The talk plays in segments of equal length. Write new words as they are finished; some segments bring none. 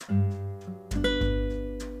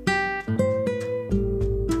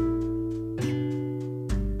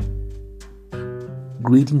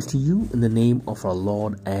Greetings to you in the name of our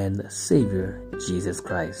Lord and Savior, Jesus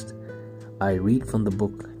Christ. I read from the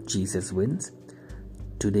book Jesus Wins.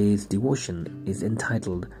 Today's devotion is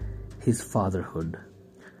entitled His Fatherhood.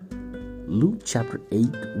 Luke chapter 8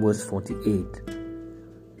 verse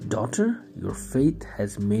 48. Daughter, your faith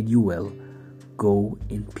has made you well. Go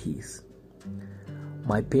in peace.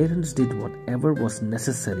 My parents did whatever was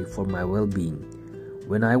necessary for my well-being.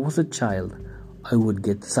 When I was a child, I would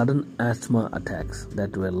get sudden asthma attacks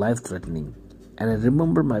that were life-threatening, and I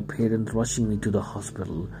remember my parents rushing me to the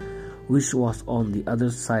hospital, which was on the other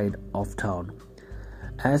side of town.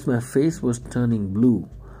 As my face was turning blue,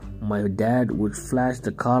 my dad would flash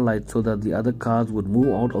the car lights so that the other cars would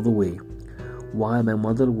move out of the way, while my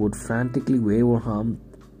mother would frantically wave her arm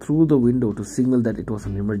through the window to signal that it was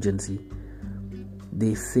an emergency.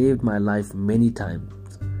 They saved my life many times.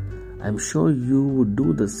 I'm sure you would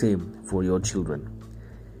do the same for your children.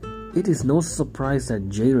 It is no surprise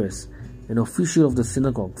that Jairus, an official of the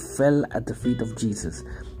synagogue, fell at the feet of Jesus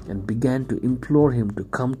and began to implore him to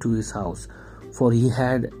come to his house, for he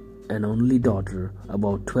had an only daughter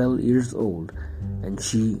about 12 years old, and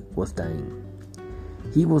she was dying.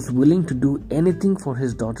 He was willing to do anything for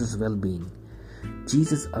his daughter's well-being.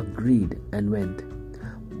 Jesus agreed and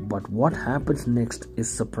went. But what happens next is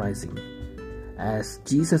surprising. As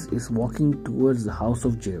Jesus is walking towards the house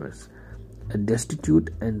of Jairus, a destitute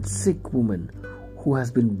and sick woman who has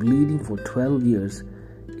been bleeding for 12 years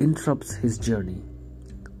interrupts his journey.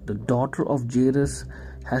 The daughter of Jairus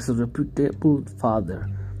has a reputable father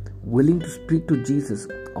willing to speak to Jesus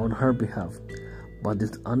on her behalf, but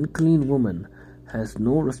this unclean woman has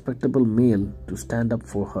no respectable male to stand up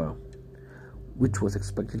for her, which was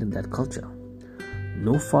expected in that culture.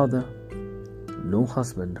 No father, no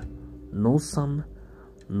husband, no son,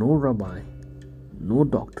 no rabbi, no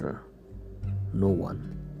doctor, no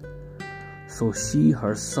one. So she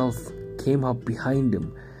herself came up behind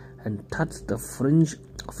him and touched the fringe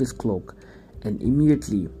of his cloak, and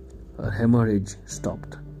immediately her hemorrhage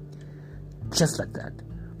stopped. Just like that,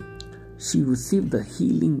 she received the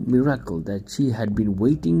healing miracle that she had been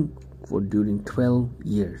waiting for during 12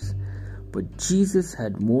 years. But Jesus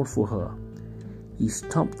had more for her. He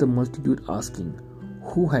stopped the multitude, asking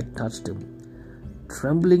who had touched him.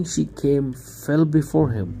 Trembling, she came, fell before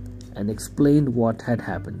him, and explained what had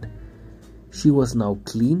happened. She was now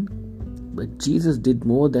clean, but Jesus did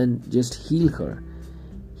more than just heal her.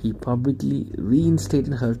 He publicly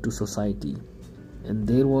reinstated her to society. And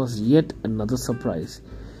there was yet another surprise.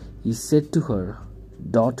 He said to her,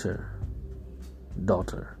 "Daughter,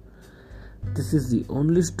 daughter." This is the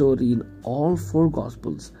only story in all 4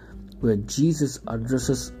 Gospels where Jesus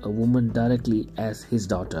addresses a woman directly as his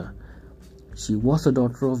daughter. She was a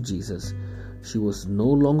daughter of Jesus. She was no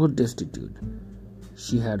longer destitute.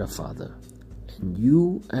 She had a father. And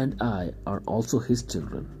you and I are also his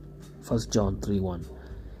children. 1 John 3:1.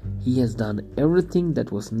 He has done everything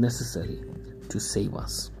that was necessary to save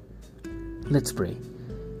us. Let's pray.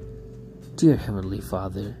 Dear Heavenly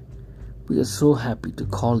Father, we are so happy to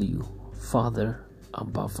call you Father,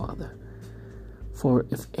 Abba Father. For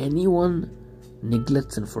if anyone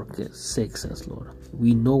neglects and forsakes us, Lord,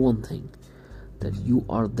 we know one thing, that you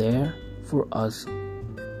are there for us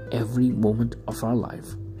every moment of our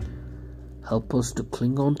life. Help us to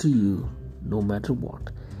cling on to you no matter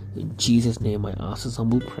what. In Jesus' name I ask this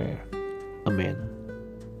humble prayer. Amen.